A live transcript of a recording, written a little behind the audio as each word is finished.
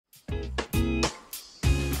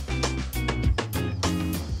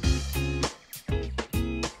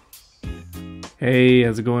Hey,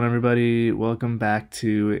 how's it going, everybody? Welcome back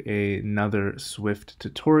to another Swift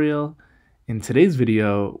tutorial. In today's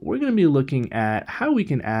video, we're going to be looking at how we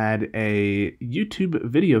can add a YouTube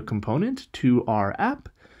video component to our app.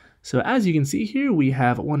 So as you can see here, we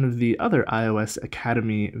have one of the other iOS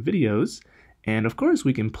Academy videos, and of course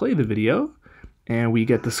we can play the video, and we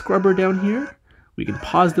get the scrubber down here. We can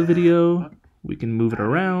pause the video, we can move it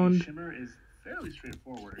around,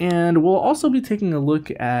 and we'll also be taking a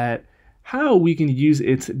look at how we can use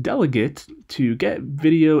its delegate to get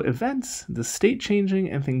video events, the state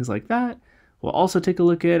changing, and things like that. We'll also take a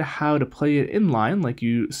look at how to play it inline like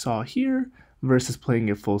you saw here versus playing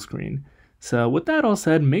it full screen. So with that all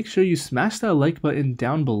said, make sure you smash that like button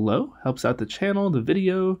down below. Helps out the channel, the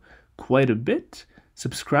video quite a bit.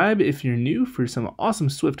 Subscribe if you're new for some awesome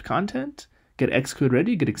Swift content. Get Xcode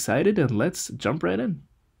ready, get excited, and let's jump right in.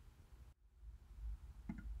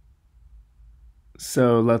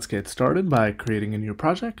 So let's get started by creating a new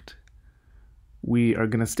project. We are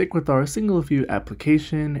going to stick with our single view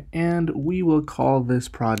application, and we will call this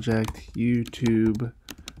project YouTube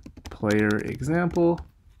Player Example.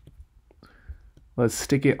 Let's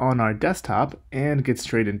stick it on our desktop and get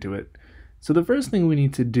straight into it. So the first thing we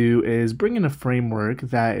need to do is bring in a framework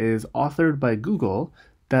that is authored by Google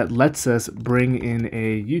that lets us bring in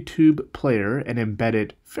a YouTube player and embed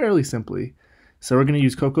it fairly simply. So we're going to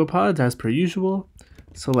use CocoaPods as per usual.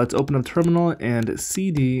 So let's open up Terminal and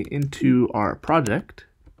cd into our project.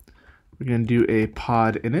 We're going to do a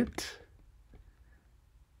pod init.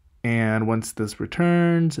 And once this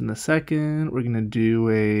returns in a second, we're going to do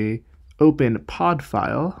a open pod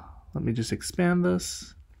file. Let me just expand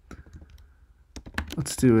this.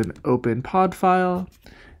 Let's do an open pod file.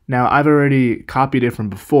 Now I've already copied it from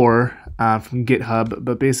before from GitHub,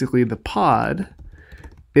 but basically the pod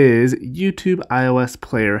is YouTube iOS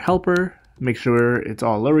player helper. Make sure it's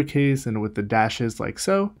all lowercase and with the dashes like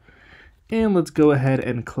so. And let's go ahead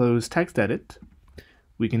and close text edit.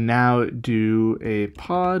 We can now do a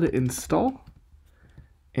pod install.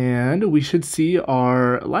 And we should see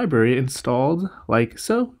our library installed like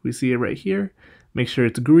so. We see it right here. Make sure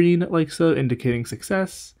it's green like so, indicating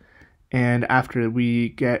success. And after we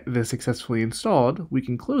get this successfully installed, we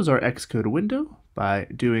can close our Xcode window by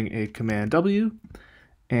doing a Command W.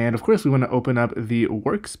 And of course, we want to open up the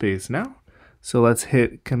workspace now. So let's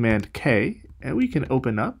hit Command K, and we can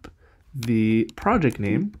open up the project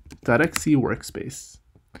name .xc workspace.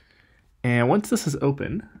 And once this is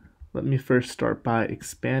open, let me first start by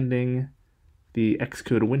expanding the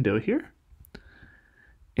Xcode window here.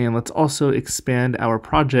 And let's also expand our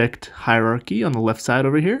project hierarchy on the left side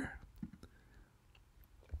over here.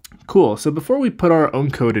 Cool, so before we put our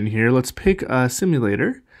own code in here, let's pick a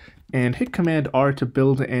simulator and hit Command R to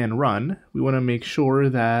build and run. We want to make sure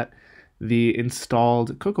that the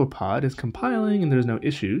installed CocoaPod is compiling and there's no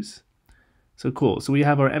issues. So cool, so we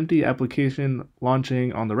have our empty application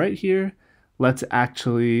launching on the right here. Let's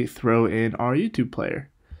actually throw in our YouTube player.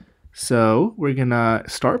 So we're gonna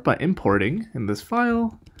start by importing in this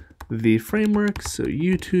file the framework, so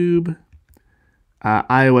YouTube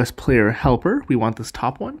iOS player helper, we want this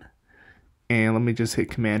top one. And let me just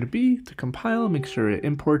hit Command B to compile, make sure it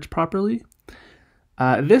imports properly.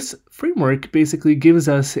 This framework basically gives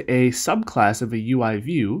us a subclass of a UI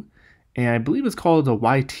view, and I believe it's called a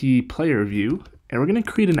YT player view, and we're going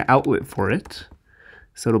to create an outlet for it.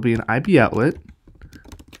 So it'll be an IB outlet,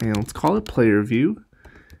 and let's call it player view.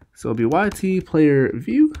 So it'll be YT player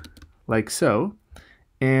view, like so.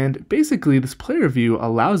 And basically this player view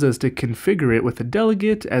allows us to configure it with a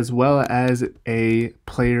delegate as well as a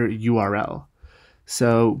player URL.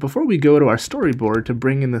 So before we go to our storyboard to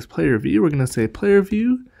bring in this player view, we're going to say player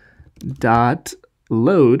view dot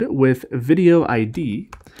load with video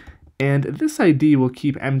ID. And this ID will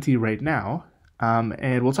keep empty right now.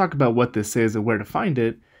 And we'll talk about what this is and where to find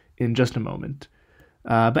it in just a moment.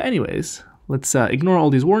 But anyways, let's ignore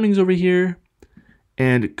all these warnings over here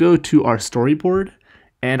and go to our storyboard.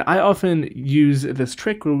 And I often use this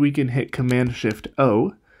trick where we can hit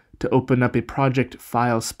Command-Shift-O to open up a project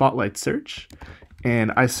file spotlight search.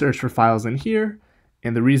 And I search for files in here.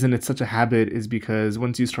 And the reason it's such a habit is because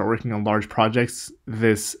once you start working on large projects,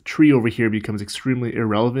 this tree over here becomes extremely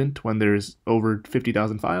irrelevant when there's over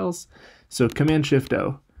 50,000 files. So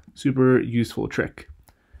Command-Shift-O, super useful trick.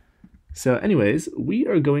 So anyways, we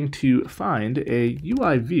are going to find a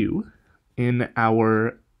UI view in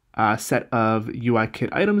our set of UIKit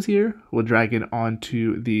items here. We'll drag it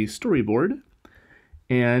onto the storyboard.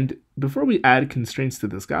 And before we add constraints to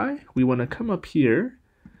this guy, we want to come up here,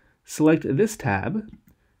 select this tab,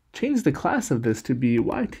 change the class of this to be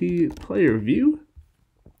YT_player_view,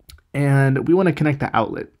 and we want to connect the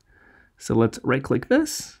outlet. So let's right click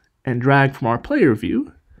this and drag from our player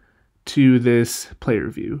view to this player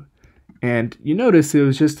view. And you notice it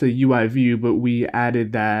was just a UI view, but we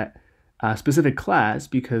added that specific class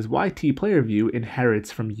because YT_player_view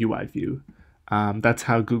inherits from UI view. That's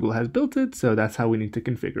how Google has built it, so that's how we need to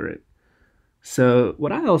configure it. So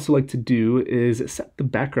what I also like to do is set the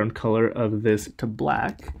background color of this to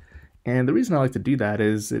black. And the reason I like to do that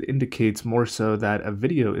is it indicates more so that a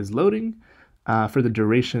video is loading for the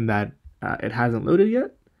duration that it hasn't loaded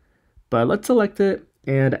yet. But let's select it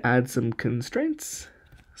and add some constraints.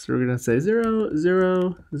 So we're going to say 0,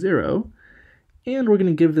 0, 0. And we're going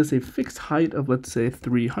to give this a fixed height of, let's say,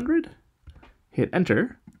 300. Hit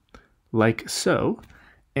enter, like so.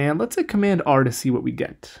 And let's hit Command R to see what we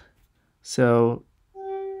get. So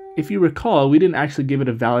if you recall, we didn't actually give it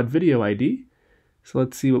a valid video ID. So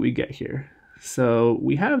let's see what we get here. So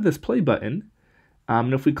we have this play button.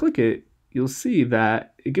 And if we click it, you'll see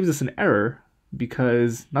that it gives us an error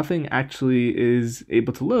because nothing actually is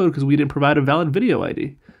able to load because we didn't provide a valid video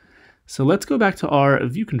ID. So let's go back to our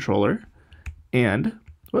view controller and,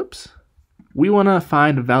 whoops, we want to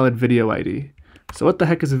find a valid video ID. So what the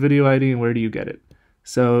heck is a video ID and where do you get it?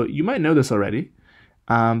 So you might know this already,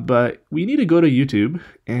 but we need to go to YouTube,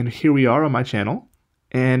 and here we are on my channel.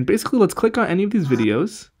 And basically let's click on any of these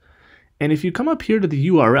videos. And if you come up here to the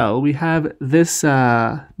URL, we have this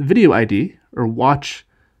video ID, or watch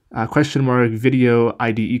 !video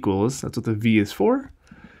ID equals, that's what the V is for.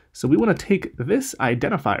 So we want to take this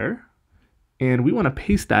identifier and we want to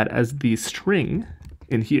paste that as the string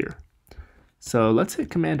in here. So let's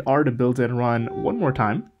hit Command R to build and run one more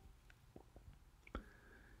time.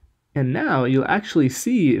 And now you'll actually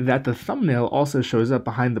see that the thumbnail also shows up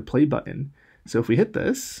behind the play button. So if we hit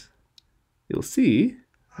this, you'll see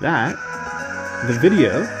that the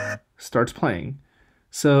video starts playing.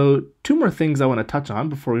 So two more things I want to touch on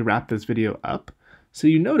before we wrap this video up. So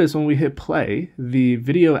you notice when we hit play, the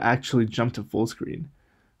video actually jumped to full screen.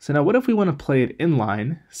 So now what if we want to play it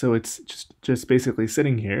inline? So it's just basically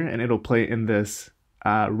sitting here and it'll play in this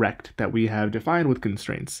rect that we have defined with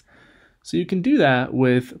constraints. So you can do that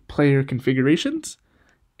with player configurations.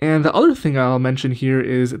 And the other thing I'll mention here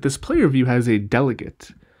is this player view has a delegate.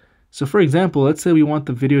 So for example, let's say we want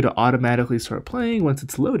the video to automatically start playing once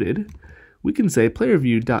it's loaded. We can say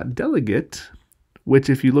playerView.delegate, which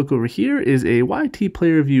if you look over here is a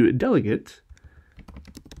YT_player_view delegate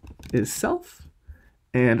itself.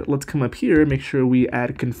 And let's come up here and make sure we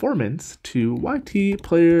add conformance to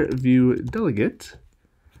YT_player_view delegate.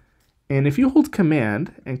 And if you hold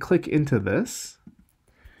Command and click into this,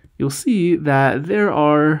 you'll see that there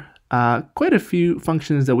are quite a few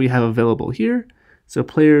functions that we have available here. So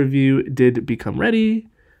player view did become ready.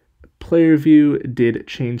 Player view did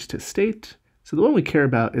change to state. So the one we care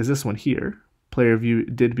about is this one here. Player view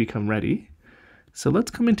did become ready. So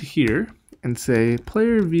let's come into here and say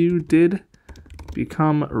player view did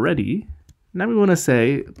become ready. Now we want to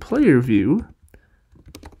say player view,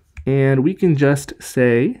 and we can just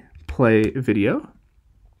say play video.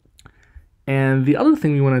 And the other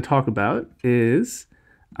thing we want to talk about is,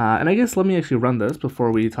 and I guess let me actually run this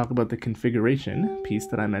before we talk about the configuration piece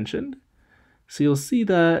that I mentioned. So you'll see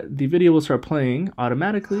that the video will start playing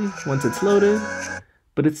automatically once it's loaded,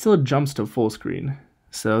 but it still jumps to full screen.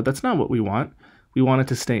 So that's not what we want. We want it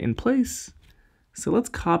to stay in place. So let's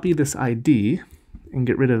copy this ID and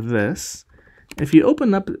get rid of this. If you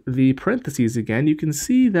open up the parentheses again, you can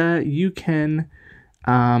see that you can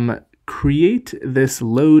create this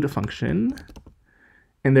load function,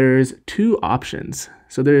 and there's two options.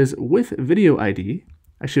 So there's with video ID,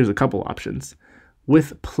 actually there's a couple options.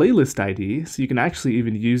 With playlist ID, so you can actually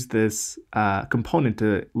even use this component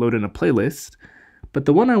to load in a playlist. But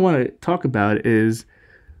the one I want to talk about is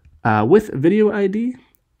with video ID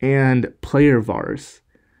and player vars.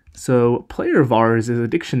 So player vars is a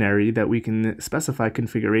dictionary that we can specify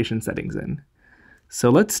configuration settings in. So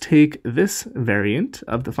let's take this variant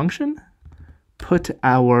of the function, put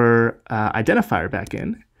our identifier back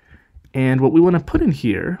in, and what we want to put in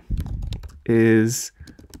here is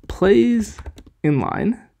plays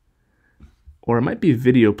inline, or it might be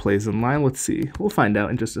video plays inline. Let's see. We'll find out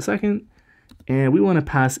in just a second. And we want to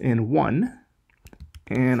pass in 1.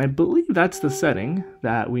 And I believe that's the setting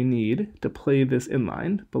that we need to play this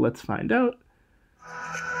inline, but let's find out.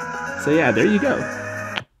 So yeah, there you go.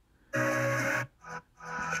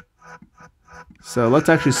 So let's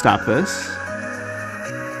actually stop this.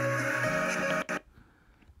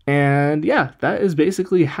 And yeah, that is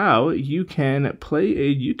basically how you can play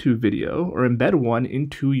a YouTube video or embed one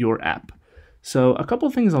into your app. So a couple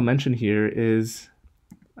things I'll mention here is,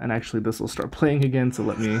 and actually this will start playing again, so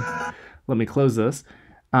let me close this.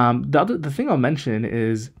 The thing I'll mention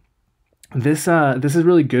is this is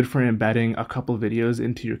really good for embedding a couple videos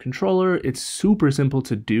into your controller. It's super simple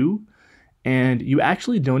to do, and you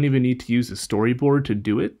actually don't even need to use a storyboard to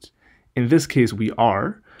do it. In this case, we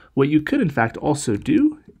are. What you could in fact also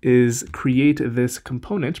do is create this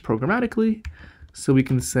component programmatically. So we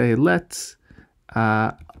can say let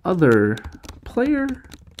other player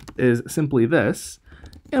is simply this,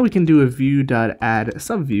 and we can do a view.add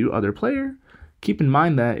subview other player. Keep in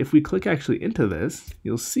mind that if we click actually into this,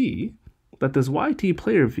 you'll see that this YT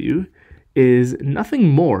player view is nothing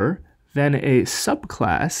more than a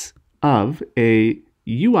subclass of a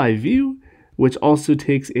UI view, which also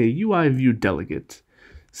takes a UI view delegate.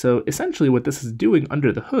 So essentially what this is doing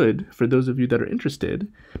under the hood, for those of you that are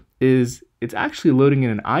interested, is it's actually loading in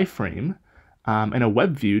an iframe and a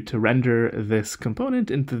web view to render this component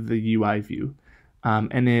into the UI view.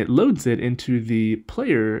 And it loads it into the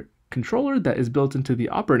player controller that is built into the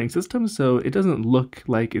operating system, so it doesn't look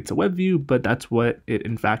like it's a web view, but that's what it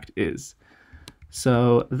in fact is.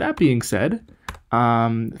 So that being said,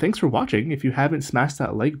 thanks for watching. If you haven't smashed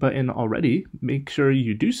that like button already, make sure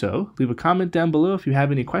you do so. Leave a comment down below if you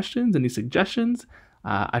have any questions, any suggestions.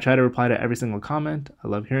 I try to reply to every single comment. I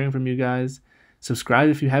love hearing from you guys. Subscribe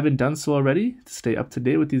if you haven't done so already to stay up to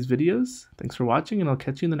date with these videos. Thanks for watching, and I'll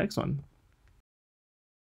catch you in the next one.